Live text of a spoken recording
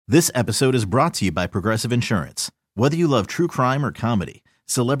This episode is brought to you by Progressive Insurance. Whether you love true crime or comedy,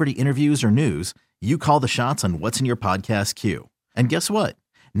 celebrity interviews or news, you call the shots on what's in your podcast queue. And guess what?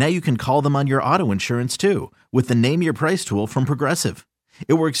 Now you can call them on your auto insurance too with the Name Your Price tool from Progressive.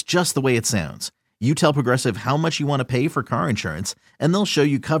 It works just the way it sounds. You tell Progressive how much you want to pay for car insurance, and they'll show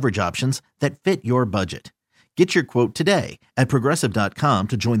you coverage options that fit your budget. Get your quote today at Progressive.com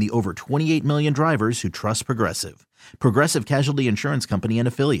to join the over 28 million drivers who trust Progressive. Progressive Casualty Insurance Company and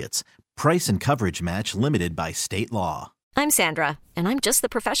Affiliates. Price and coverage match limited by state law. I'm Sandra, and I'm just the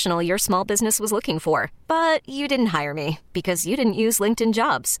professional your small business was looking for. But you didn't hire me because you didn't use LinkedIn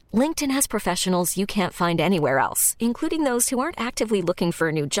Jobs. LinkedIn has professionals you can't find anywhere else, including those who aren't actively looking for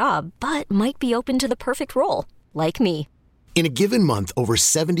a new job, but might be open to the perfect role, like me. In a given month, over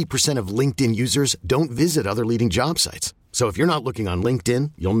 70% of LinkedIn users don't visit other leading job sites. So if you're not looking on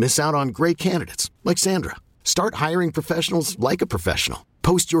LinkedIn, you'll miss out on great candidates like Sandra. Start hiring professionals like a professional.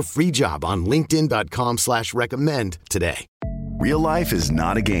 Post your free job on linkedin.com/recommend today. Real life is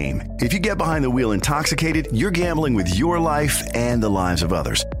not a game. If you get behind the wheel intoxicated, you're gambling with your life and the lives of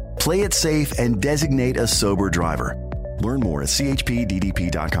others. Play it safe and designate a sober driver. Learn more at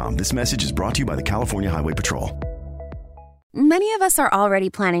chpddp.com. This message is brought to you by the California Highway Patrol. Many of us are already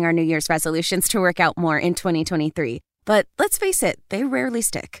planning our New Year's resolutions to work out more in 2023. But let's face it, they rarely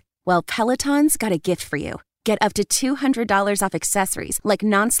stick. Well, Peloton's got a gift for you. Get up to $200 off accessories like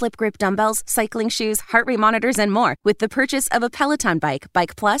non-slip grip dumbbells, cycling shoes, heart rate monitors, and more with the purchase of a Peloton bike,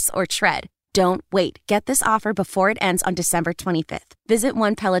 Bike Plus, or Tread. Don't wait. Get this offer before it ends on December 25th. Visit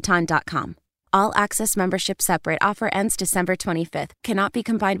onepeloton.com. All access membership separate. Offer ends December 25th. Cannot be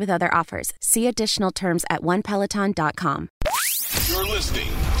combined with other offers. See additional terms at onepeloton.com. You're listening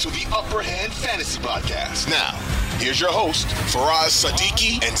to the Upper Hand Fantasy Podcast. Now, here's your host, Faraz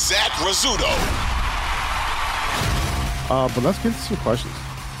Sadiki and Zach Rizzuto. But let's get to some questions.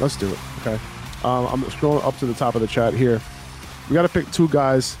 Let's do it, okay? I'm scrolling up to the top of the chat here. We got to pick two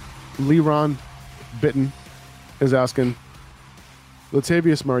guys. Leron Bitten is asking,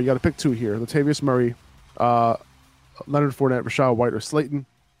 Latavius Murray, you got to pick two here. Latavius Murray, Leonard Fournette, Rachaad White, or Slayton.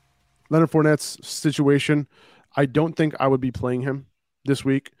 Leonard Fournette's situation, I don't think I would be playing him this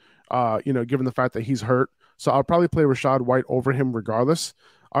week, given the fact that he's hurt. So I'll probably play Rachaad White over him regardless.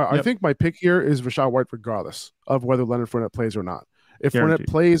 I think my pick here is Rachaad White regardless of whether Leonard Fournette plays or not. If Fournette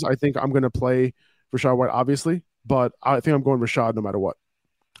plays, I think I'm going to play Rachaad White, obviously, but I think I'm going Rachaad no matter what.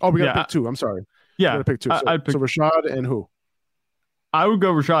 Oh, we got to pick two. I'm sorry. Yeah. We got to pick two. So Rachaad and who? I would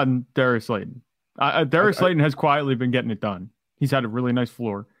go Rachaad and Darius Slayton. Darius Slayton has quietly been getting it done. He's had a really nice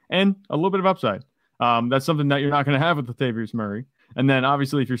floor and a little bit of upside. That's something that you're not going to have with Latavius Murray. And then,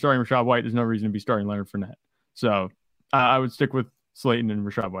 obviously, if you're starting Rachaad White, there's no reason to be starting Leonard Fournette. So I would stick with Slayton and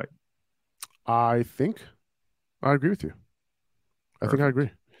Rachaad White. I think I agree with you. I think I agree.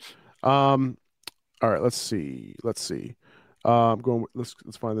 All right, let's see. Let's find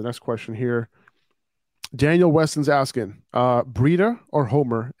the next question here. Daniel Weston's asking, Breida or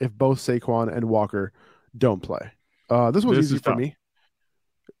Homer if both Saquon and Walker don't play? This one's easy for me.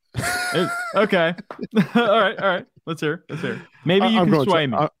 Okay. All right. Let's hear. Maybe you can sway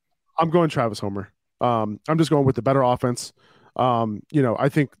me. I'm going Travis Homer. I'm just going with the better offense. I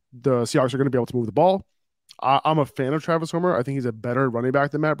think the Seahawks are going to be able to move the ball. I'm a fan of Travis Homer. I think he's a better running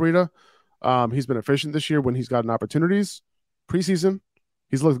back than Matt Breida. He's been efficient this year when he's gotten opportunities. Preseason,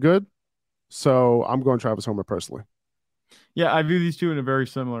 he's looked good. So I'm going Travis Homer personally. Yeah, I view these two in a very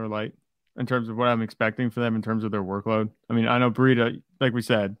similar light in terms of what I'm expecting for them in terms of their workload. I mean, I know Breida, like we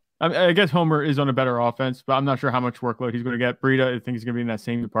said, I guess Homer is on a better offense, but I'm not sure how much workload he's going to get. Breida, I think he's going to be in that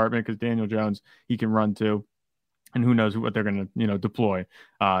same department because Daniel Jones, he can run too. And who knows what they're going to, deploy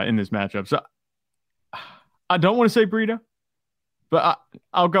in this matchup. So I don't want to say Breida, but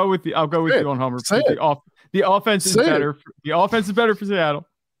I'll go with you on Homer. The offense is better. The offense is better for Seattle.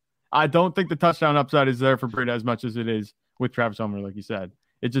 I don't think the touchdown upside is there for Breida as much as it is with Travis Homer, like you said.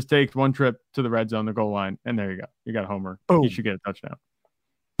 It just takes one trip to the red zone, the goal line, and there you go. You got Homer. Boom. He should get a touchdown.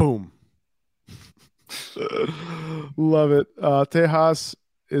 Boom. Love it. Tejas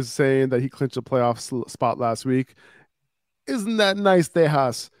is saying that he clinched a playoff spot last week. Isn't that nice,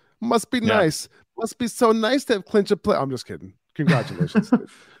 Tejas? Must be nice. Must be so nice to have clinched a play. I'm just kidding. Congratulations.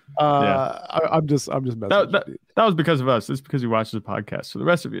 I'm just messing that was because of us. It's because you watched the podcast. So the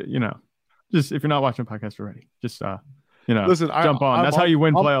rest of you, just if you're not watching the podcast already, just listen, jump on. That's how you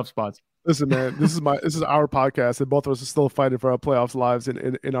win playoff spots. Listen, man, this is our podcast, and both of us are still fighting for our playoffs lives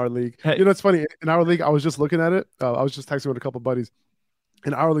in our league. Hey. It's funny. In our league, I was just looking at it. I was just texting with a couple of buddies.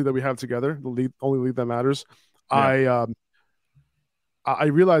 In our league that we have together, the only league that matters, I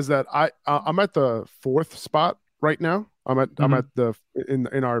realized that I'm at the 4th spot right now I'm at the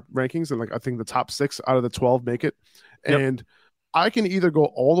in our rankings, and like I think the top 6 out of the 12 make it, and I can either go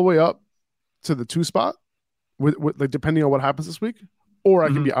all the way up to the 2 spot with like depending on what happens this week, or I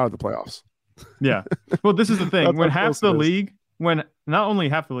can be out of the playoffs. Yeah. Well, this is the thing. When half the league, when not only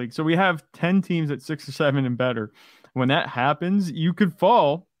half the league, so we have 10 teams at 6 or 7 and better. When that happens, you could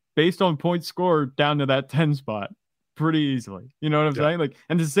fall based on points scored down to that 10 spot pretty easily. You know what I'm saying? Like,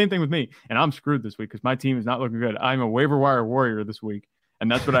 and it's the same thing with me. And I'm screwed this week because my team is not looking good. I'm a waiver wire warrior this week, and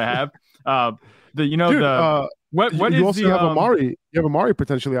that's what I have. You also have Amari. You have Amari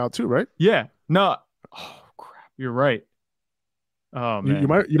potentially out too, right? Yeah. No. Oh crap! You're right. Oh man.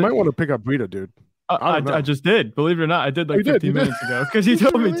 You might want to pick up Breida, dude. I just did. Believe it or not, I did like 15 minutes ago because he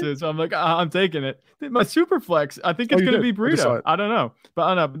told me to. So I'm like, I'm taking it. My super flex, I think it's going to be Breida. I don't know.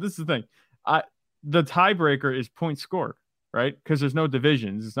 But this is the thing. The tiebreaker is points scored, right? Because there's no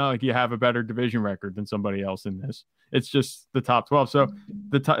divisions. It's not like you have a better division record than somebody else in this. It's just the top 12. So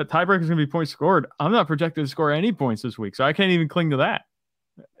the tiebreaker is going to be points scored. I'm not projected to score any points this week, so I can't even cling to that.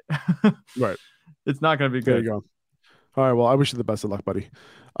 Right. It's not going to be good. There you go. All right. Well, I wish you the best of luck, buddy.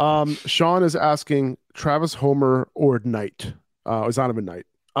 Sean is asking Travis Homer or Knight. Zonovan Knight.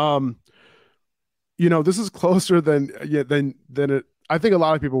 This is closer than it. I think a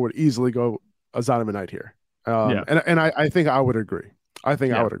lot of people would easily go Zonovan Knight here. And I think I would agree. I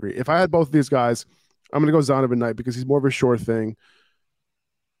would agree. If I had both of these guys, I'm going to go Zonovan Knight because he's more of a sure thing.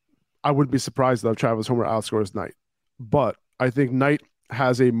 I wouldn't be surprised though if Travis Homer outscores Knight, but I think Knight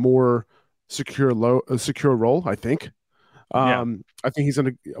has a more secure role. I think. I think he's in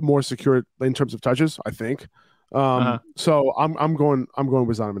a more secure in terms of touches. I think. So I'm going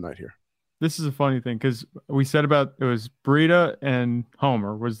with Zonovan Knight here. This is a funny thing because we said it was Breida and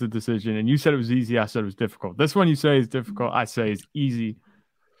Homer was the decision, and you said it was easy. I said it was difficult. This one you say is difficult. I say is easy.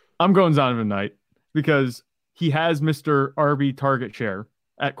 I'm going Zonovan Knight because he has Mr. RB target share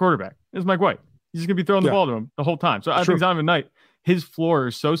at quarterback. It's Mike White. He's just gonna be throwing the ball to him the whole time. So I think Zonovan Knight, his floor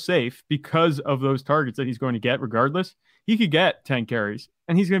is so safe because of those targets that he's going to get regardless. He could get 10 carries,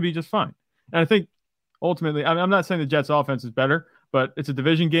 and he's going to be just fine. And I think ultimately, I'm not saying the Jets' offense is better, but it's a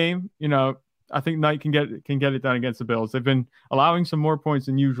division game. I think Knight can get it done against the Bills. They've been allowing some more points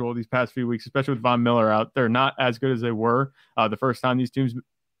than usual these past few weeks, especially with Von Miller out. They're not as good as they were the first time these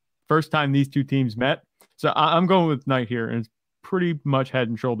two teams met. So I'm going with Knight here, and it's pretty much head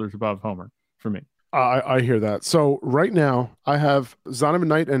and shoulders above Homer for me. I hear that. So right now, I have Zonovan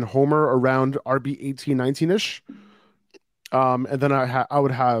Knight and Homer around RB 18, 19-ish. And then I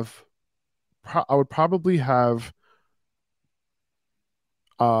would probably have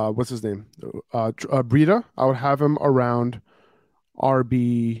what's his name? Breida. I would have him around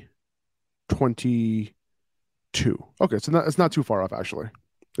RB 22. Okay, so it's not too far off actually.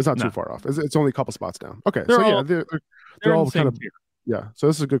 It's not too far off. It's only a couple spots down. Okay, they're all kind of tier. Yeah. So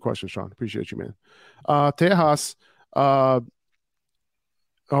this is a good question, Sean. Appreciate you, man. Tejas,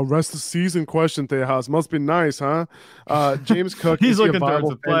 rest of season question, Tejas. Must be nice, huh? James Cook. He's looking towards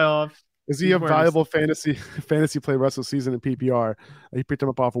the playoffs. Is he a viable fantasy play rest of the season in PPR? He picked him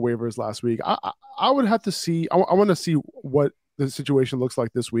up off of waivers last week. I would have to see. I want to see what the situation looks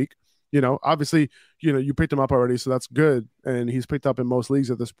like this week. Obviously, you picked him up already, so that's good. And he's picked up in most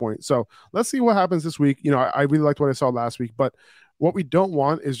leagues at this point. So let's see what happens this week. I really liked what I saw last week, but what we don't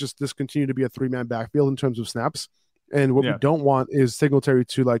want is just this continue to be a 3-man backfield in terms of snaps. And what we don't want is Singletary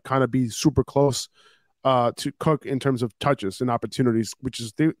to kind of be super close to Cook in terms of touches and opportunities, which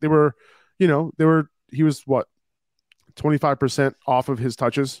is he was 25% off of his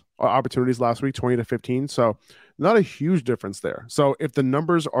touches opportunities last week, 20 to 15. So not a huge difference there. So if the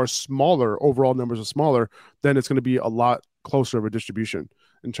numbers are smaller, overall numbers are smaller, then it's going to be a lot closer of a distribution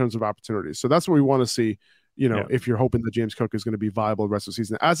in terms of opportunities. So that's what we want to see. If you're hoping that James Cook is going to be viable the rest of the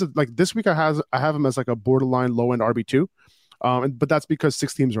season. As of this week, I have him as a borderline low end RB2, but that's because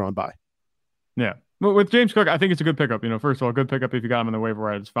 6 teams are on bye. Yeah. Well, with James Cook, I think it's a good pickup. First of all, good pickup if you got him in the waiver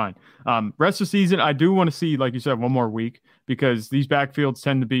wire. It's fine. Rest of the season, I do want to see, like you said, one more week because these backfields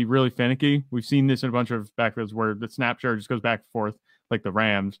tend to be really finicky. We've seen this in a bunch of backfields where the snap share just goes back and forth, like the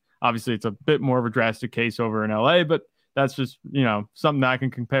Rams. Obviously, it's a bit more of a drastic case over in LA, but that's just something that I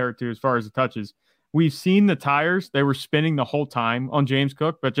can compare it to as far as the touches. We've seen the tires. They were spinning the whole time on James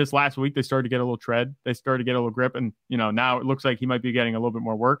Cook, but just last week they started to get a little tread. They started to get a little grip, and now it looks like he might be getting a little bit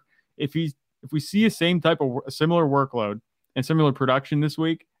more work. If we see a similar workload and similar production this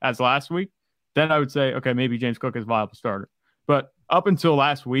week as last week, then I would say, okay, maybe James Cook is a viable starter. But up until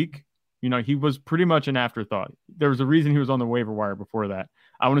last week, he was pretty much an afterthought. There was a reason he was on the waiver wire before that.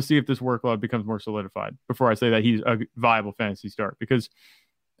 I want to see if this workload becomes more solidified before I say that he's a viable fantasy start, because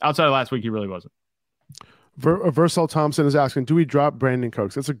outside of last week, he really wasn't. Versal Thompson is asking, do we drop Brandon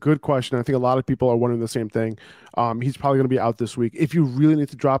Cooks? That's a good question. I think a lot of people are wondering the same thing. He's probably going to be out this week. If you really need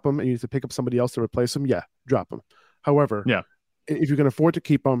to drop him and you need to pick up somebody else to replace him, yeah, drop him. However, if you can afford to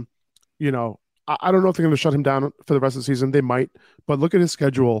keep him, I don't know if they're going to shut him down for the rest of the season. They might, but look at his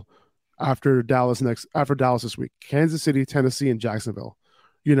schedule after Dallas this week: Kansas City, Tennessee, and Jacksonville.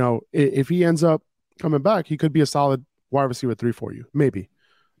 If he ends up coming back, he could be a solid wide receiver 3 for you, maybe.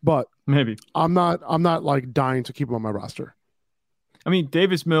 But maybe I'm not like dying to keep him on my roster. I mean,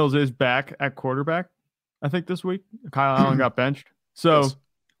 Davis Mills is back at quarterback, I think, this week. Kyle Allen got benched. So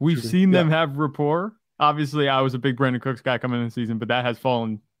we've seen them have rapport. Obviously, I was a big Brandon Cooks guy coming in the season, but that has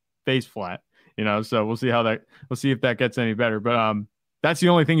fallen face flat, so we'll see if that gets any better. But that's the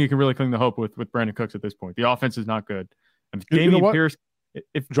only thing you can really cling to hope with Brandon Cooks at this point. The offense is not good. And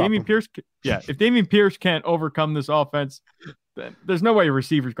if Dameon Pierce can't overcome this offense, there's no way a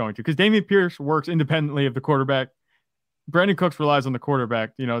receiver's going to, because Dameon Pierce works independently of the quarterback. Brandon Cooks relies on the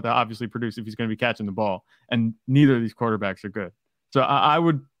quarterback, to obviously produce if he's going to be catching the ball, and neither of these quarterbacks are good. So I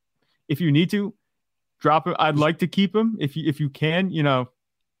would, if you need to, drop him. I'd like to keep him if you can,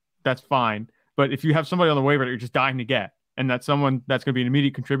 that's fine. But if you have somebody on the waiver that you're just dying to get, and that's someone that's going to be an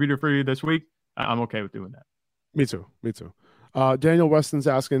immediate contributor for you this week, I'm okay with doing that. Me too. Daniel Weston's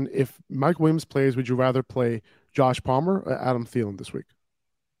asking, if Mike Williams plays, would you rather play Josh Palmer or Adam Thielen this week?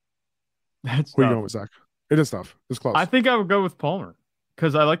 That's where you going with, Zach? It is tough. It's close. I think I would go with Palmer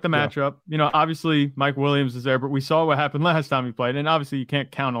because I like the matchup. Obviously Mike Williams is there, but we saw what happened last time he played, and obviously you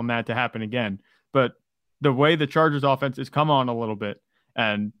can't count on that to happen again. But the way the Chargers offense has come on a little bit,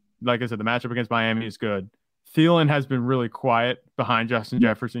 and like I said, the matchup against Miami is good. Thielen has been really quiet behind Justin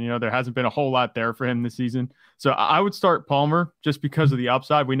Jefferson. There hasn't been a whole lot there for him this season. So I would start Palmer just because of the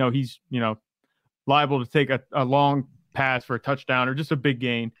upside. We know he's, liable to take a long pass for a touchdown or just a big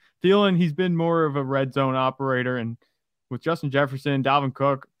gain. Thielen, he's been more of a red zone operator. And with Justin Jefferson, Dalvin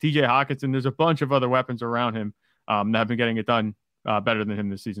Cook, TJ Hawkinson, there's a bunch of other weapons around him that have been getting it done better than him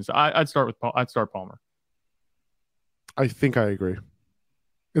this season. So I'd start Palmer. I think I agree.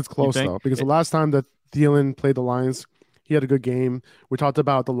 It's close though, because the last time that Thielen played the Lions, he had a good game. We talked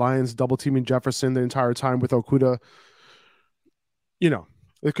about the Lions double teaming Jefferson the entire time with Okudah.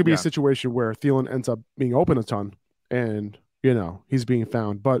 It could be a situation where Thielen ends up being open a ton and, he's being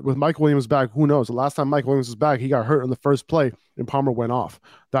found. But with Mike Williams back, who knows? The last time Mike Williams was back, he got hurt on the first play and Palmer went off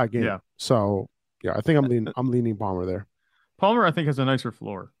that game. Yeah. So, I think I'm leaning Palmer there. Palmer, I think, has a nicer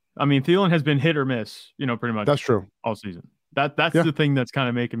floor. I mean, Thielen has been hit or miss, pretty much. That's true. All season. That's the thing that's kind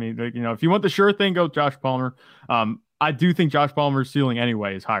of making me, if you want the sure thing, go Josh Palmer. I do think Josh Palmer's ceiling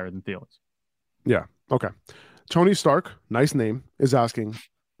anyway is higher than Thielen's. Yeah. Okay. Tony Stark, nice name, is asking,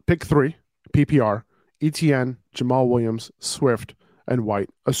 pick 3, PPR, ETN, Jamal Williams, Swift, and White,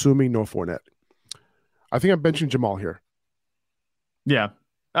 assuming no Fournette. I think I'm benching Jamal here. Yeah.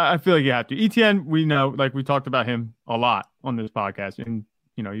 I feel like you have to. ETN, we know, like we talked about him a lot on this podcast, and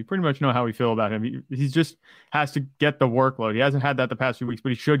you pretty much know how we feel about him. He just has to get the workload. He hasn't had that the past few weeks, but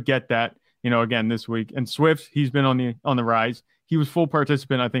he should get that, again this week. And Swift, he's been on the rise. He was full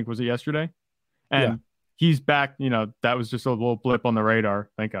participant, I think, was it yesterday? And he's back. That was just a little blip on the radar.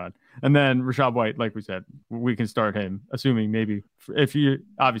 Thank God. And then Rachaad White, like we said, we can start him, assuming assuming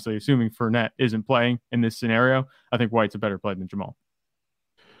Fournette isn't playing in this scenario. I think White's a better play than Jamal.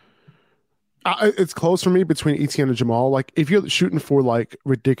 It's close for me between Etienne and Jamal. Like, if you're shooting for like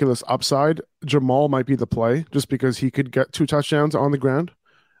ridiculous upside, Jamal might be the play just because he could get 2 touchdowns on the ground.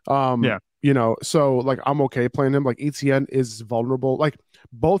 So like I'm okay playing him. Like Etienne is vulnerable. Like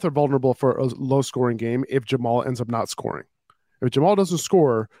both are vulnerable for a low scoring game if Jamal ends up not scoring. If Jamal doesn't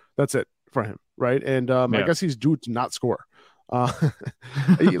score, that's it for him, right? And I guess he's due to not score.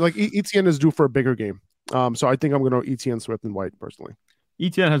 Like Etienne is due for a bigger game. So I think I'm going to Etienne, Swift, and White personally.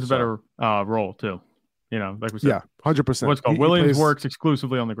 ETN has a better role too, like we said. Yeah, 100%. What's called Williams works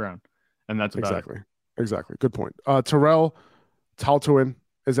exclusively on the ground, and that's about it. Exactly. Good point. Terrell Taltuin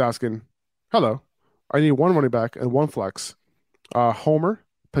is asking, hello, I need 1 running back and 1 flex. Homer,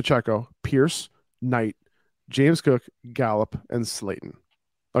 Pacheco, Pierce, Knight, James Cook, Gallup, and Slayton.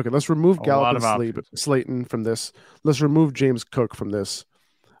 Okay, let's remove Gallup and Slayton from this. Let's remove James Cook from this.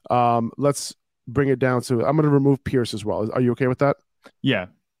 Let's bring it down to, I'm going to remove Pierce as well. Are you okay with that? Yeah.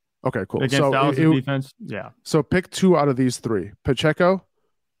 Okay, cool. Against Dallas' defense, yeah. So pick 2 out of these 3: Pacheco,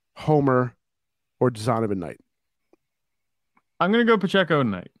 Homer, or Donovan Knight. I'm gonna go Pacheco and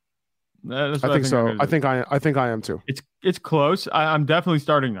Knight. I think so. I think I am too. It's close. I'm definitely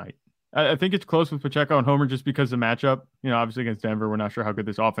starting Knight. I think it's close with Pacheco and Homer just because of the matchup. Obviously against Denver, we're not sure how good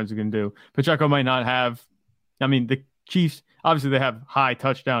this offense is going to do. Pacheco might not have. I mean, the Chiefs, obviously they have high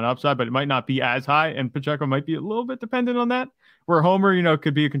touchdown upside, but it might not be as high, and Pacheco might be a little bit dependent on that. Where Homer,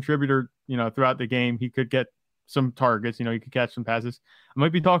 could be a contributor, throughout the game. He could get some targets, he could catch some passes. I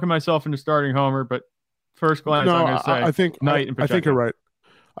might be talking myself into starting Homer, but first glance, I'm going to say I think you're right.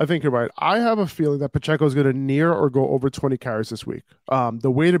 I think you're right. I have a feeling that Pacheco is going to near or go over 20 carries this week.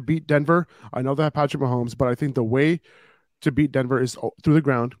 The way to beat Denver, I know they have Patrick Mahomes, but I think the way to beat Denver is through the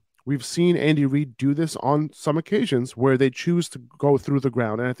ground. We've seen Andy Reid do this on some occasions where they choose to go through the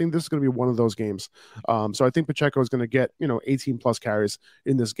ground. And I think this is going to be one of those games. So I think Pacheco is going to get, 18 plus carries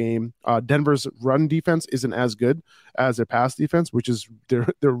in this game. Denver's run defense isn't as good as their pass defense, which is they're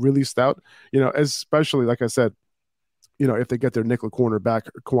really stout, especially like I said, if they get their nickel corner back,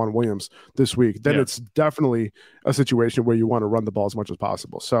 Kwan Williams, this week, then it's definitely a situation where you want to run the ball as much as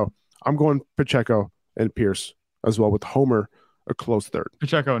possible. So I'm going Pacheco and Pierce as well, with Homer a close third.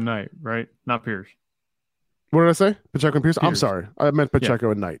 Pacheco and Knight, right? Not Pierce. What did I say? Pacheco and Pierce? I'm sorry. I meant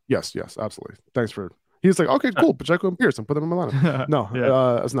Pacheco and Knight. Yes, absolutely. Thanks for... He's like, okay, cool. Pacheco and Pierce. And put them in my lineup. No,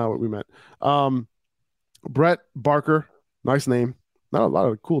 that's not what we meant. Brett Barker. Nice name. Not a lot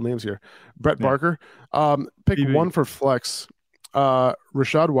of cool names here. Brett Barker. Pick BB. One for flex.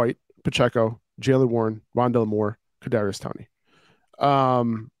 Rashad White, Pacheco, Jaylen Warren, Rondale Moore, Kadarius Toney.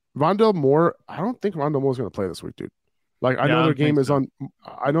 Rondale Moore, I don't think Rondale Moore is going to play this week, dude. Like, I know their game is on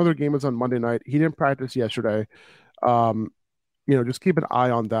Monday night. He didn't practice yesterday. Just keep an eye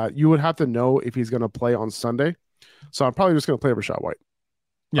on that. You would have to know if he's going to play on Sunday. So I'm probably just going to play Rashad White,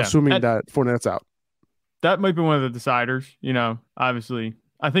 assuming that Fournette's out. That might be one of the deciders. Obviously,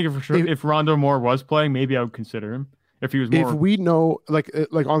 I think if Rondale Moore was playing, maybe I would consider him. If he was more. If we know, like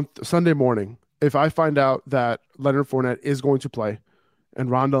on Sunday morning, if I find out that Leonard Fournette is going to play and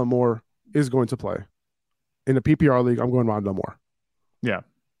Rondale Moore is going to play in a PPR league, I'm going Rondale Moore. Yeah,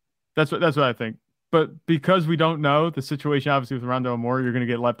 that's what I think. But because we don't know the situation, obviously with Rondale Moore, you're going to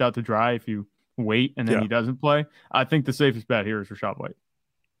get left out to dry if you wait and then he doesn't play. I think the safest bet here is Rashad White.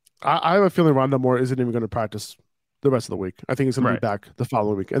 I have a feeling Rondale Moore isn't even going to practice the rest of the week. I think he's going to be back the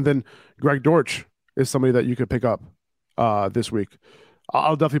following week. And then Greg Dortch is somebody that you could pick up this week.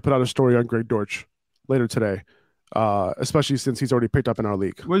 I'll definitely put out a story on Greg Dortch later today, especially since he's already picked up in our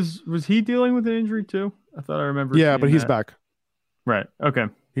league. Was he dealing with an injury too? I thought I remember. Yeah, but he's back. Right. Okay.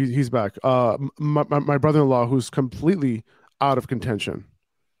 He's back. My brother-in-law, who's completely out of contention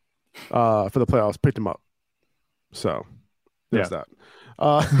for the playoffs, picked him up. So there's that.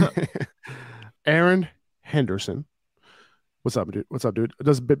 Aaron Henderson. What's up, dude?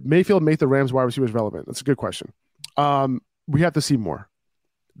 Does Mayfield make the Rams wide receivers relevant? That's a good question. We have to see more.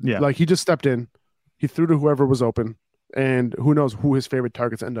 Yeah. Like, he just stepped in. He threw to whoever was open, and who knows who his favorite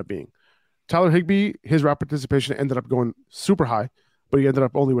targets end up being. Tyler Higbee, his route participation ended up going super high, but he ended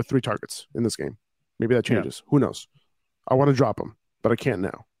up only with 3 targets in this game. Maybe that changes. Who knows? I want to drop him, but I can't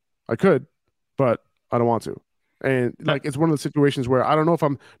now. I could, but I don't want to. And it's one of the situations where I don't know if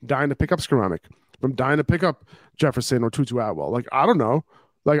I'm dying to pick up Skoranek, if I'm dying to pick up Jefferson or Tutu Atwell. Like, I don't know.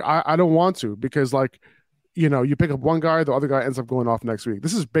 Like, I don't want to, because you pick up one guy, the other guy ends up going off next week.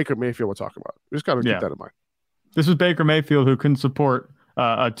 This is Baker Mayfield we're talking about. We just got to keep that in mind. This was Baker Mayfield, who couldn't support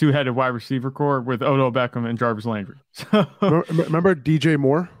a 2-headed wide receiver core with Odell Beckham and Jarvis Landry. Remember DJ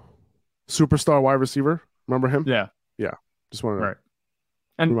Moore, superstar wide receiver? Remember him? Yeah. Just wanted to. Right.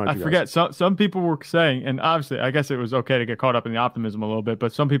 And I forget, some people were saying, and obviously I guess it was okay to get caught up in the optimism a little bit,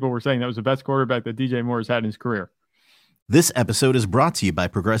 but some people were saying that was the best quarterback that DJ Moore has had in his career. This episode is brought to you by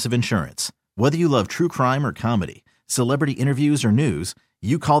Progressive Insurance. Whether you love true crime or comedy, celebrity interviews or news,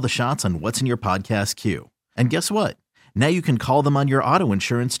 you call the shots on what's in your podcast queue. And guess what? Now you can call them on your auto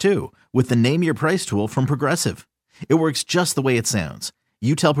insurance too, with the Name Your Price tool from Progressive. It works just the way it sounds.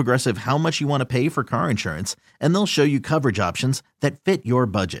 You tell Progressive how much you want to pay for car insurance, and they'll show you coverage options that fit your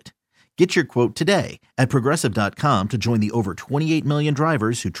budget. Get your quote today at Progressive.com to join the over 28 million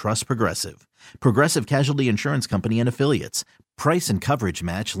drivers who trust Progressive. Progressive Casualty Insurance Company and Affiliates. Price and coverage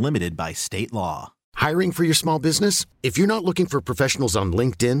match limited by state law. Hiring for your small business? If you're not looking for professionals on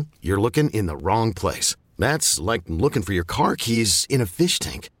LinkedIn, you're looking in the wrong place. That's like looking for your car keys in a fish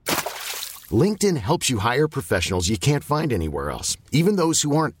tank. LinkedIn helps you hire professionals you can't find anywhere else, even those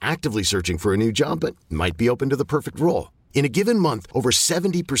who aren't actively searching for a new job but might be open to the perfect role. In a given month, over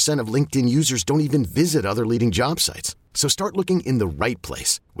 70% of LinkedIn users don't even visit other leading job sites. So start looking in the right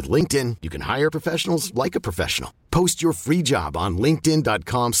place. With LinkedIn, you can hire professionals like a professional. Post your free job on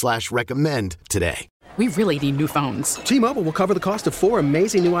linkedin.com/recommend today. We really need new phones. T-Mobile will cover the cost of 4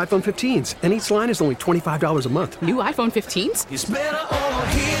 amazing new iPhone 15s, and each line is only $25 a month. New iPhone 15s? It's better over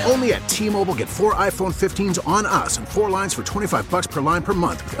here. Only at T-Mobile, get 4 iPhone 15s on us and 4 lines for $25 per line per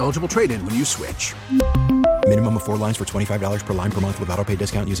month with eligible trade-in when you switch. Minimum of 4 lines for $25 per line per month with autopay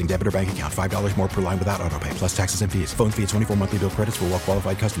discount using debit or bank account. $5 more per line without autopay, plus taxes and fees. Phone fee at 24 monthly bill credits for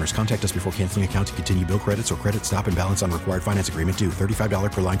well-qualified customers. Contact us before canceling account to continue bill credits or credit stop and balance on required finance agreement due.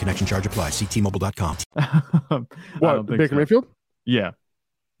 $35 per line connection charge applies. See T-Mobile.com. What, Baker Mayfield? Yeah.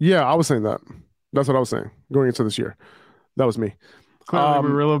 Yeah, I was saying that. That's what I was saying going into this year. That was me. Clearly, we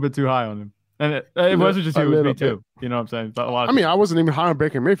were a little bit too high on him. And it wasn't just you, it was me too. You know what I'm saying? But I wasn't even high on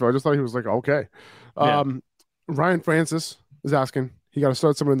Baker Mayfield. I just thought he was like, okay. Ryan Francis is asking, he got to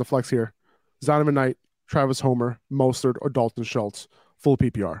start someone in the flex here. Zonovan Knight, Travis Homer, Mostert, or Dalton Schultz, full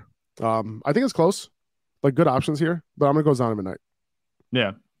PPR. I think it's close. Like good options here, but I'm going to go Zonovan Knight.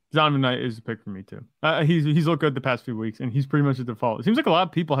 Yeah. Zonovan Knight is a pick for me too. He's looked good the past few weeks, and he's pretty much a default. It seems like a lot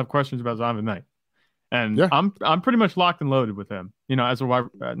of people have questions about Zonovan Knight. And yeah. I'm pretty much locked and loaded with him, as a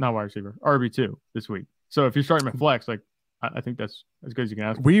not wide receiver, RB2 this week. So if you're starting my flex, like I think that's as good as you can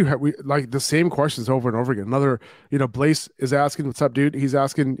ask. We like the same questions over and over again. Another, Blaze is asking, what's up, dude? He's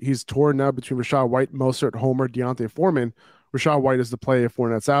asking, he's torn now between Rachaad White, Mostert, Homer, Deontay Foreman. Rachaad White is the play if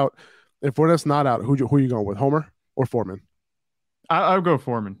Fournette's out. If Fournette's not out, who are you going with, Homer or Foreman? I would go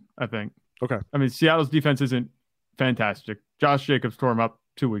Foreman, I think. Okay. I mean, Seattle's defense isn't fantastic. Josh Jacobs tore him up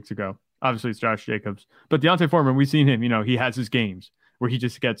 2 weeks ago. Obviously, it's Josh Jacobs. But Deontay Foreman, we've seen him, he has his games where he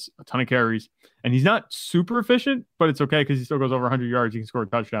just gets a ton of carries. And he's not super efficient, but it's okay because he still goes over 100 yards. He can score a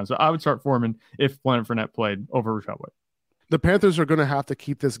touchdown. So I would start Foreman if Leonard Fournette played over Rachaad White. The Panthers are going to have to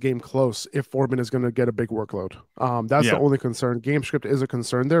keep this game close if Foreman is going to get a big workload. That's the only concern. Game script is a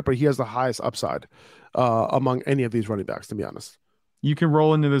concern there, but he has the highest upside among any of these running backs, to be honest. You can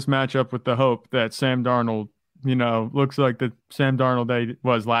roll into this matchup with the hope that Sam Darnold, looks like the Sam Darnold that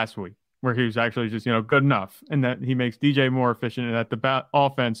was last week, where he was actually just, good enough, and that he makes DJ more efficient, and that the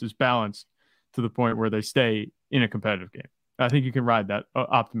offense is balanced to the point where they stay in a competitive game. I think you can ride that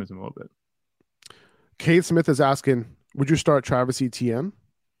optimism a little bit. Kate Smith is asking, would you start Travis Etienne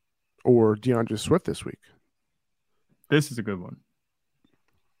or DeAndre Swift this week? This is a good one.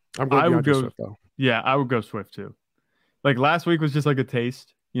 I'm going DeAndre Swift, though. Yeah, I would go Swift, too. Like, last week was just like a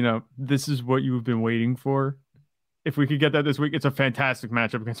taste. This is what you've been waiting for. If we could get that this week, it's a fantastic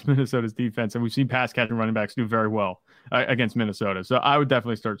matchup against Minnesota's defense, and we've seen pass-catching running backs do very well against Minnesota. So I would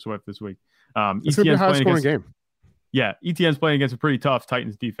definitely start Swift this week. It's going to be a high-scoring game. Yeah, ETN's playing against a pretty tough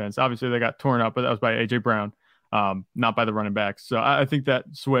Titans defense. Obviously, they got torn up, but that was by A.J. Brown, not by the running backs. So I think that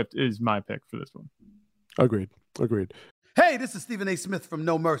Swift is my pick for this one. Agreed. Hey, this is Stephen A. Smith from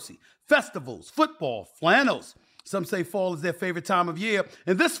No Mercy. Festivals, football, flannels. Some say fall is their favorite time of year.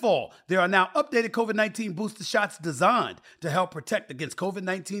 And this fall, there are now updated COVID-19 booster shots designed to help protect against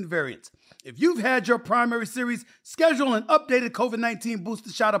COVID-19 variants. If you've had your primary series, schedule an updated COVID-19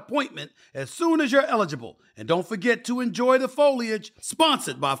 booster shot appointment as soon as you're eligible. And don't forget to enjoy the foliage,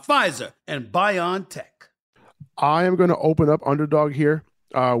 sponsored by Pfizer and BioNTech. I am going to open up Underdog here.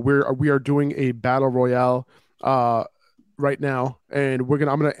 We are doing a battle royale right now, and I'm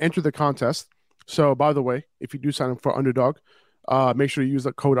going to enter the contest. So, by the way, if you do sign up for Underdog, make sure you use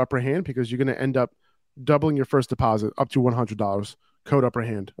the code Upper Hand because you're going to end up doubling your first deposit up to $100. Code Upper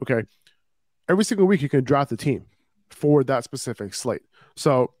Hand. Okay. Every single week you can draft a team for that specific slate.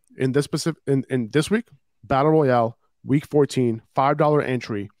 So in this week, Battle Royale, week 14, $5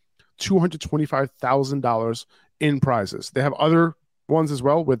 entry, $225,000 in prizes. They have other ones as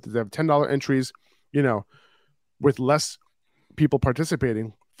well they have $10 entries, with less people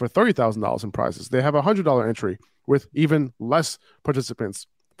participating for $30,000 in prizes. They have a $100 entry with even less participants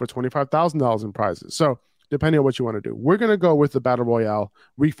for $25,000 in prizes. So depending on what you want to do, we're going to go with the Battle Royale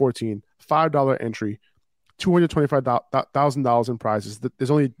week 14, $5 entry, $225,000 in prizes.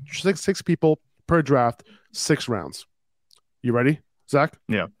 There's only six people per draft, 6 rounds. You ready, Zach?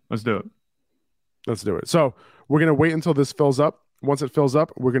 Yeah, let's do it. So we're going to wait until this fills up. Once it fills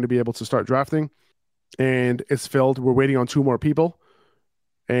up, we're going to be able to start drafting, and it's filled. We're waiting on 2 more people.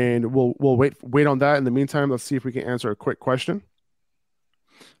 And we'll wait on that. In the meantime, let's see if we can answer a quick question.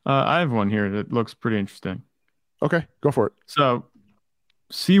 I have one here that looks pretty interesting. Okay, go for it. So,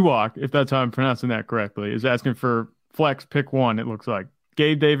 Seawalk, if that's how I'm pronouncing that correctly, is asking for flex pick 1. It looks like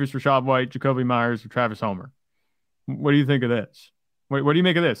Gabe Davis, Rachaad White, Jacoby Myers, or Travis Homer. What do you think of this? What do you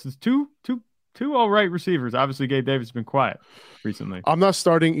make of this? It's two all right receivers. Obviously, Gabe Davis has been quiet recently. I'm not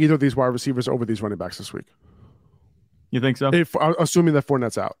starting either of these wide receivers over these running backs this week. You think so? Assuming that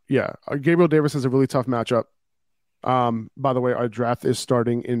Fournette's out. Yeah. Gabriel Davis has a really tough matchup. By the way, our draft is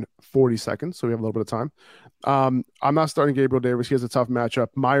starting in 40 seconds, so we have a little bit of time. I'm not starting Gabriel Davis. He has a tough matchup.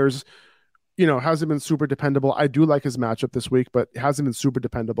 Myers, hasn't been super dependable. I do like his matchup this week, but hasn't been super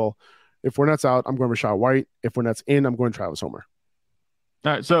dependable. If Fournette's out, I'm going Rachaad White. If Fournette's in, I'm going Travis Homer.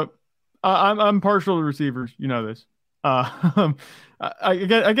 All right. So I'm partial to receivers. You know this. I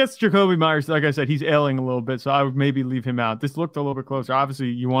guess Jacoby Myers, like I said, he's ailing a little bit, so I would maybe leave him out. This looked a little bit closer. Obviously,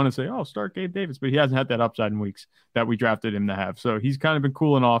 you want to say, oh, start Gabe Davis, but he hasn't had that upside in weeks that we drafted him to have. So he's kind of been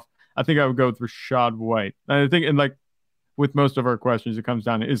cooling off. I think I would go with Rachaad White. And I think, and like with most of our questions, it comes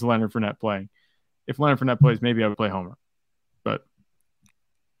down to, is Leonard Fournette playing? If Leonard Fournette plays, maybe I would play Homer. But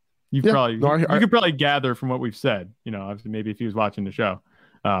you could probably gather from what we've said, obviously maybe if he was watching the show,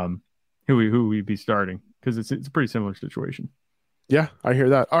 who we'd be starting, because it's a pretty similar situation. Yeah, I hear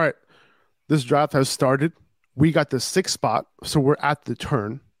that. All right. This draft has started. We got the 6th spot, so we're at the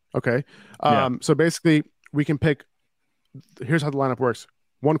turn. Okay. So basically we can pick, here's how the lineup works.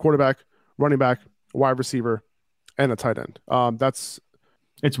 1 quarterback, running back, wide receiver, and a tight end.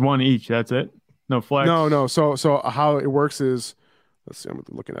 It's 1 each. That's it. No flex. No. So how it works is, let's see, I'm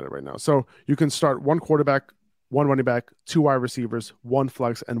looking at it right now. So you can start 1 quarterback, 1 running back, 2 wide receivers, 1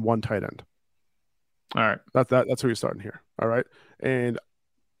 flex, and 1 tight end. All right. That's where you're starting here. All right. And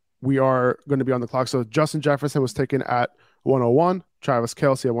we are going to be on the clock. So Justin Jefferson was taken at 101, Travis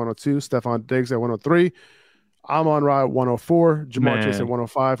Kelce at 102, Stephon Diggs at 103, Amon-Ra at 104, Jamar Chase at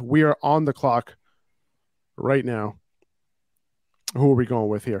 105. We are on the clock right now. Who are we going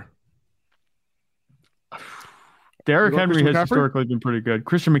with here? Derrick Henry has historically been pretty good.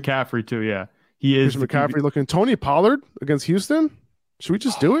 Christian McCaffrey too, yeah. He is. Christian McCaffrey looking. Tony Pollard against Houston. Should we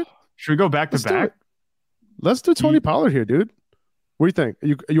just do it? Should we go back to back? Let's do Tony Pollard here, dude. What do you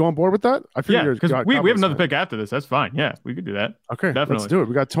think? Are you on board with that? I feel because we have another pick after this. That's fine. Yeah, we could do that. Okay, definitely. Let's do it.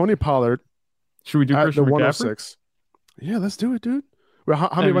 We got Tony Pollard. Should we do at Christian the McCaffrey? 106? Yeah, let's do it, dude. Well,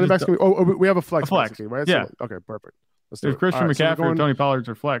 how many running backs can we? Oh, we have a flex. Right? Yeah. So, okay, perfect. Let's do if it. Christian Right, McCaffrey or Tony Pollard's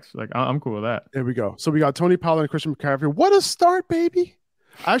are flex, like I'm cool with that. There we go. So we got Tony Pollard and Christian McCaffrey. What a start, baby!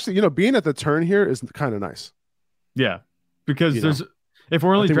 Actually, being at the turn here is kind of nice. Yeah, because if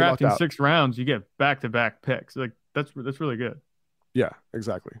we're only drafting 6 rounds, you get back-to-back picks. Like that's really good. Yeah,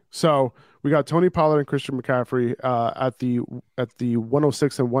 exactly. So we got Tony Pollard and Christian McCaffrey at the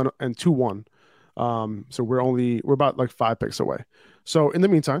 106 and 2-1. So we're about like 5 picks away. So in the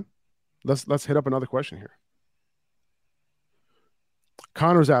meantime, let's hit up another question here.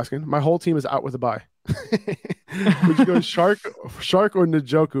 Connor's asking, my whole team is out with a bye. Would you go Shark or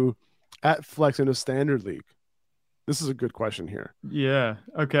Njoku at flex in a standard league? This is a good question here. Yeah.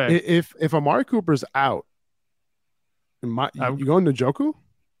 Okay. If Amari Cooper's out, you going Njoku?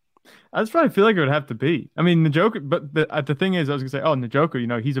 That's what I feel like it would have to be. I mean, Njoku, but the thing is, I was gonna say,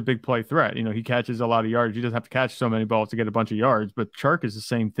 Njoku, he's a big play threat. He catches a lot of yards. He doesn't have to catch so many balls to get a bunch of yards. But Chark is the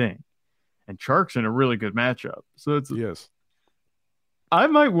same thing, and Chark's in a really good matchup. So it's yes. I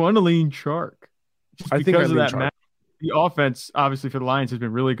might want to lean Chark just because of that match. The offense, obviously, for the Lions has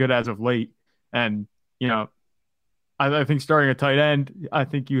been really good as of late, and I think starting a tight end, I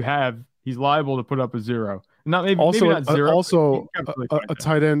think he's liable to put up a 0. Maybe not 0. Also a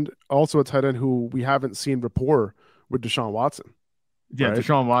tight end who we haven't seen rapport with Deshaun Watson. Yeah, right?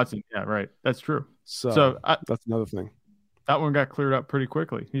 Deshaun Watson. Yeah, right. That's true. So that's another thing. That one got cleared up pretty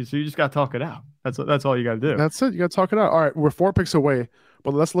quickly. So you just got to talk it out. That's all you got to do. That's it. You got to talk it out. All right, we're 4 picks away,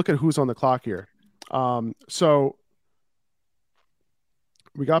 but let's look at who's on the clock here. So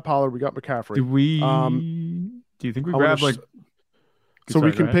we got Pollard, we got McCaffrey. Do you think we grab like? So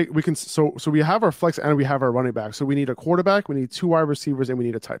we can pick. We can. So we have our flex and we have our running back. So we need a quarterback, we need 2 wide receivers, and we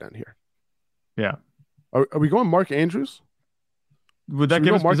need a tight end here. Yeah. Are we going Mark Andrews? Would that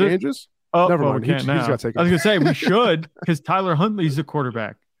give us Mark Andrews? Oh, never mind. He's got taken. I was gonna say we should because Tyler Huntley's the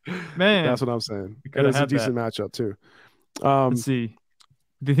quarterback. Man, that's what I'm saying. It is a decent matchup too. Let's see.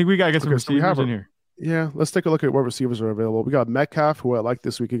 Do you think we gotta get some receivers in here? Yeah, let's take a look at what receivers are available. We got Metcalf, who I like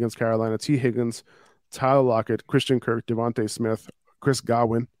this week against Carolina. T. Higgins, Tyler Lockett, Christian Kirk, Devontae Smith, Chris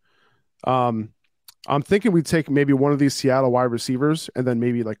Godwin. I'm thinking we'd take maybe one of these Seattle wide receivers and then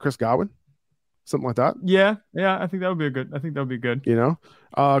maybe like Chris Godwin, something like that. Yeah. I think that would be good.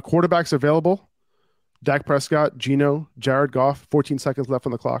 Quarterbacks available: Dak Prescott, Geno, Jared Goff. 14 seconds left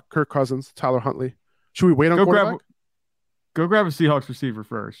on the clock. Kirk Cousins, Tyler Huntley. Should we wait on quarterback? Go grab a Seahawks receiver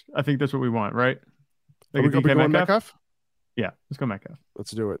first. I think that's what we want, right? Are we going Metcalf? Yeah, let's go Metcalf.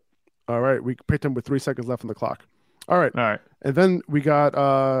 Let's do it. All right, we picked him with 3 seconds left on the clock. All right. And then we got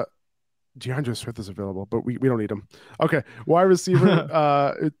DeAndre Swift is available, but we don't need him. Okay, wide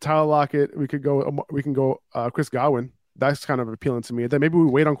receiver Tyler Lockett. We can go Chris Godwin. That's kind of appealing to me. Then maybe we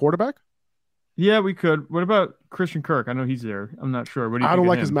wait on quarterback. Yeah, we could. What about Christian Kirk? I know he's there. I'm not sure. What do you think? I don't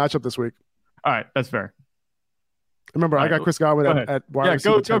like his matchup this week. All right, that's fair. Remember, I got Chris Godwin at wide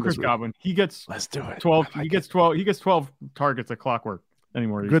receiver. Yeah, go Chris Godwin. He gets. Let's do it. 12. He gets 12. He gets 12 targets at clockwork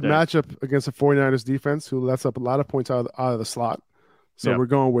anymore. Good matchup against the 49ers defense, who lets up a lot of points out of the slot. So we're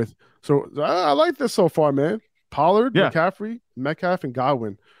going with. So I like this so far, man. Pollard, McCaffrey, Metcalf, and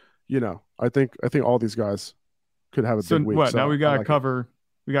Godwin. I think all these guys could have a big week. So now we got to cover.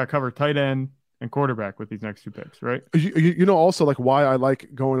 We got to cover tight end and quarterback with these next two picks, right? Also like why I like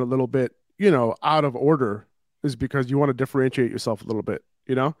going a little bit, out of order is because you want to differentiate yourself a little bit.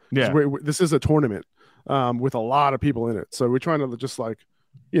 Yeah. This is a tournament with a lot of people in it, so we're trying to just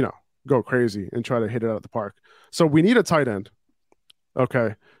go crazy and try to hit it out of the park. So we need a tight end.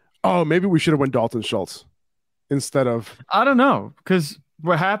 Okay. Oh, maybe we should have went Dalton Schultz instead of. I don't know, because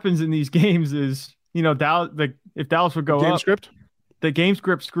what happens in these games is, if Dallas would go game up, script, the game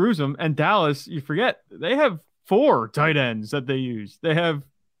script screws them. And Dallas, you forget, they have 4 tight ends that they use. They have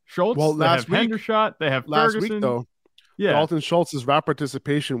Schultz, they have Hendershot, they have last Ferguson. Week, though, Dalton Schultz's route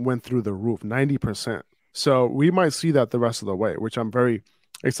participation went through the roof, 90%. So we might see that the rest of the way, which I'm very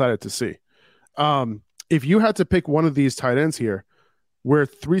excited to see. If you had to pick one of these tight ends here, we're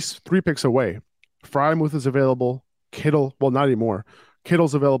three picks away. Freiermuth is available. Kittle, well, not anymore.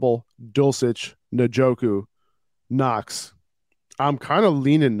 Kittle's available. Dulcich, Njoku, Knox. I'm kind of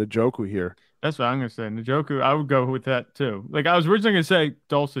leaning Njoku here. That's what I'm going to say. Njoku, I would go with that too. Like, I was originally going to say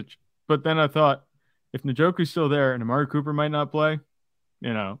Dulcich, but then I thought if Njoku's still there and Amari Cooper might not play,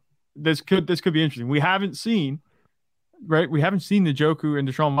 this could be interesting. We haven't seen Njoku and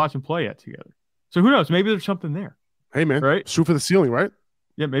Deshaun Watson play yet together. So who knows? Maybe there's something there. Hey, man. Right? Shoot for the ceiling, right?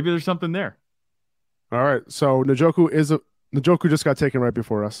 Yeah, maybe there's something there. All right. So Njoku just got taken right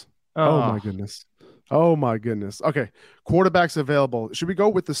before us. Oh my goodness. Okay. Quarterbacks available. Should we go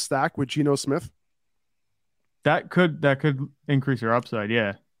with the stack with Geno Smith? That could increase your upside,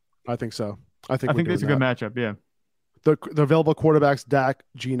 yeah. I think so. I think that's a good matchup, yeah. The available quarterbacks, Dak,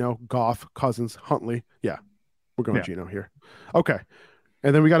 Geno, Goff, Cousins, Huntley. Yeah. We're going Geno here. Okay.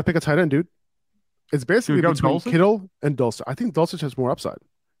 And then we got to pick a tight end, dude. It's basically between Dulcich? Kittle and Dulcich. I think Dulcich has more upside.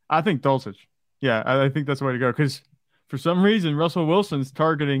 I think Dulcich. Yeah, I think that's the way to go, because for some reason Russell Wilson's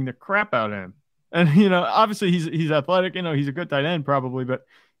targeting the crap out of him. And, obviously he's athletic. He's a good tight end probably, but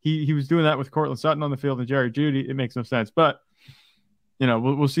he was doing that with Cortland Sutton on the field and Jerry Jeudy. It makes no sense. But,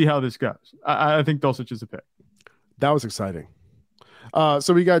 we'll see how this goes. I think Dulcich is a pick. That was exciting.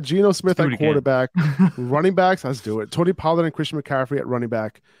 So we got Geno Smith at quarterback. Running backs, let's do it. Tony Pollard and Christian McCaffrey at running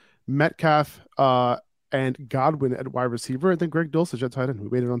back. Metcalf and Godwin at wide receiver. And then Greg Dulcich at tight end. We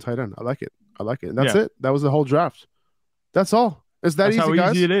waited on tight end. I like it. And that's it. That was the whole draft. That's all. It's that's easy,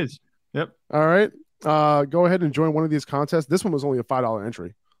 guys. Easy it is. Yep. All right. Go ahead and join one of these contests. This one was only a $5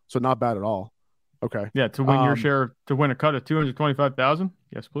 entry, so not bad at all. Okay. Yeah, to win your share, to win a cut of $225,000.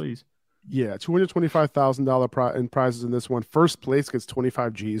 Yes, please. Yeah, $225,000 in prizes in this one. First place gets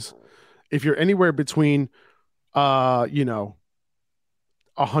 25 G's. If you're anywhere between, 100th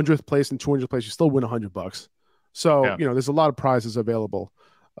place and 200th place, you still win $100. So there's a lot of prizes available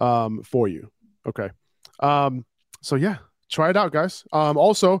for you. Okay. So yeah, try it out, guys.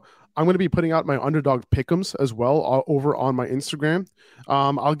 Also, I'm going to be putting out my underdog pick'ems as well over on my Instagram.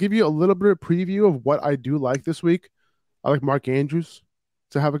 I'll give you a little bit of preview of what I do like this week. I like Mark Andrews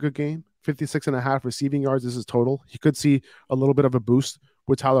to have a good game. 56.5 receiving yards. This is total. He could see a little bit of a boost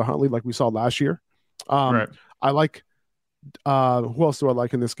with Tyler Huntley like we saw last year. Right. I like who else do I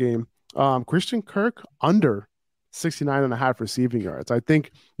like in this game? Christian Kirk under 69.5 receiving yards. I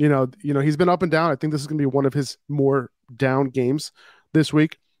think, he's been up and down. I think this is going to be one of his more down games this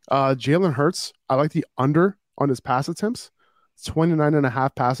week. Jalen Hurts, I like the under on his pass attempts.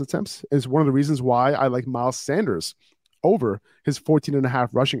 29.5 pass attempts is one of the reasons why I like Miles Sanders over his 14.5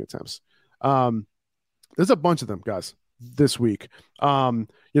 rushing attempts. There's a bunch of them, guys, this week.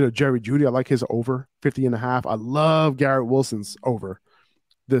 Jerry Jeudy, I like his over 50.5. I love Garrett Wilson's over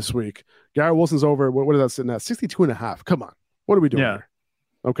this week. Garrett Wilson's over. What is that sitting at? 62.5. Come on. What are we doing here?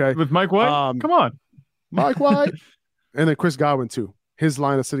 Okay. With Mike White? Come on. Mike White. And then Chris Godwin, too. His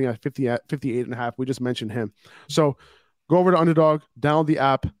line is sitting at 58.5. We just mentioned him. So go over to Underdog, download the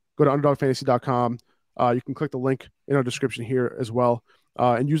app, go to underdogfantasy.com. You can click the link in our description here as well,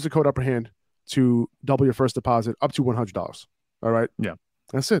 and use the code UPPERHAND to double your first deposit up to $100. All right? Yeah.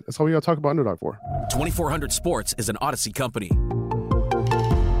 That's it. That's all we got to talk about Underdog for. 2400 Sports is an Odyssey company.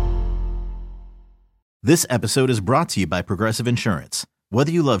 This episode is brought to you by Progressive Insurance.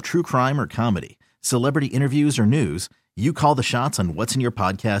 Whether you love true crime or comedy, celebrity interviews or news, you call the shots on what's in your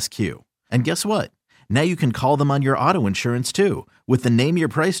podcast queue. And guess what? Now you can call them on your auto insurance too with the Name Your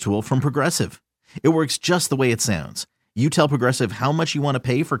Price tool from Progressive. It works just the way it sounds. You tell Progressive how much you want to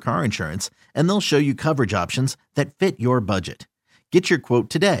pay for car insurance, and they'll show you coverage options that fit your budget. Get your quote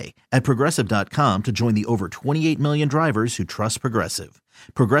today at Progressive.com to join the over 28 million drivers who trust Progressive.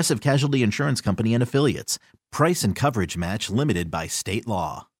 Progressive Casualty Insurance Company and Affiliates. Price and coverage match limited by state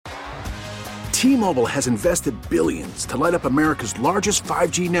law. T-Mobile has invested billions to light up America's largest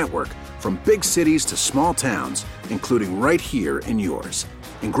 5G network, from big cities to small towns, including right here in yours.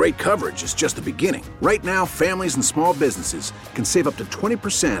 And great coverage is just the beginning. Right now, families and small businesses can save up to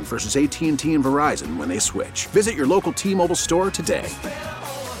 20% versus AT&T and Verizon when they switch. Visit your local T-Mobile store today.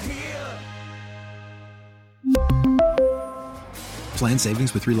 Plan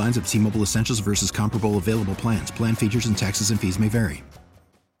savings with 3 lines of T-Mobile Essentials versus comparable available plans. Plan features and taxes and fees may vary.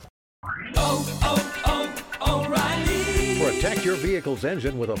 Protect your vehicle's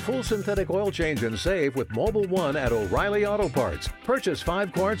engine with a full synthetic oil change and save with Mobil 1 at O'Reilly Auto Parts. Purchase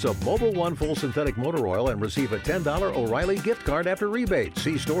 5 quarts of Mobil 1 full synthetic motor oil and receive a $10 O'Reilly gift card after rebate.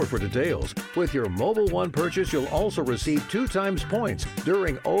 See store for details. With your Mobil 1 purchase, you'll also receive 2 times points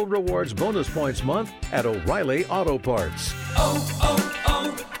during O Rewards Bonus Points Month at O'Reilly Auto Parts.